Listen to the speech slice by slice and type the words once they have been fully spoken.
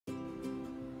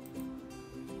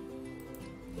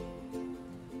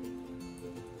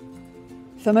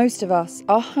For most of us,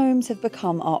 our homes have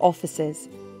become our offices.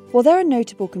 While there are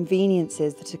notable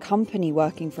conveniences that accompany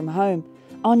working from home,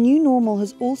 our new normal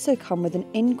has also come with an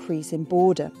increase in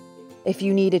boredom. If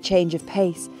you need a change of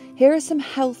pace, here are some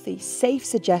healthy, safe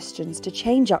suggestions to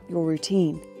change up your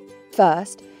routine.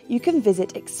 First, you can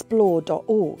visit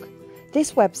explore.org.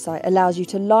 This website allows you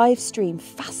to live stream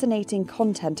fascinating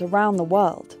content around the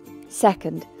world.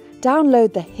 Second,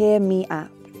 download the Hear Me app.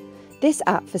 This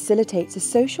app facilitates a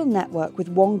social network with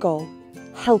one goal: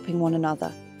 helping one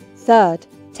another. Third,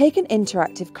 take an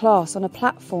interactive class on a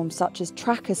platform such as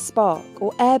Tracker's Spark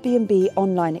or Airbnb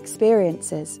online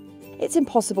experiences. It's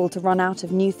impossible to run out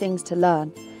of new things to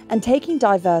learn, and taking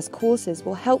diverse courses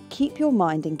will help keep your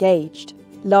mind engaged.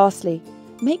 Lastly,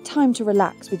 make time to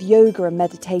relax with yoga and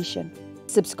meditation.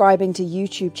 Subscribing to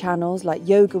YouTube channels like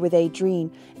Yoga with Adriene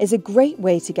is a great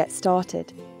way to get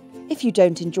started. If you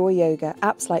don't enjoy yoga,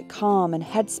 apps like Calm and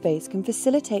Headspace can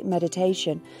facilitate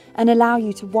meditation and allow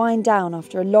you to wind down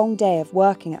after a long day of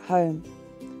working at home.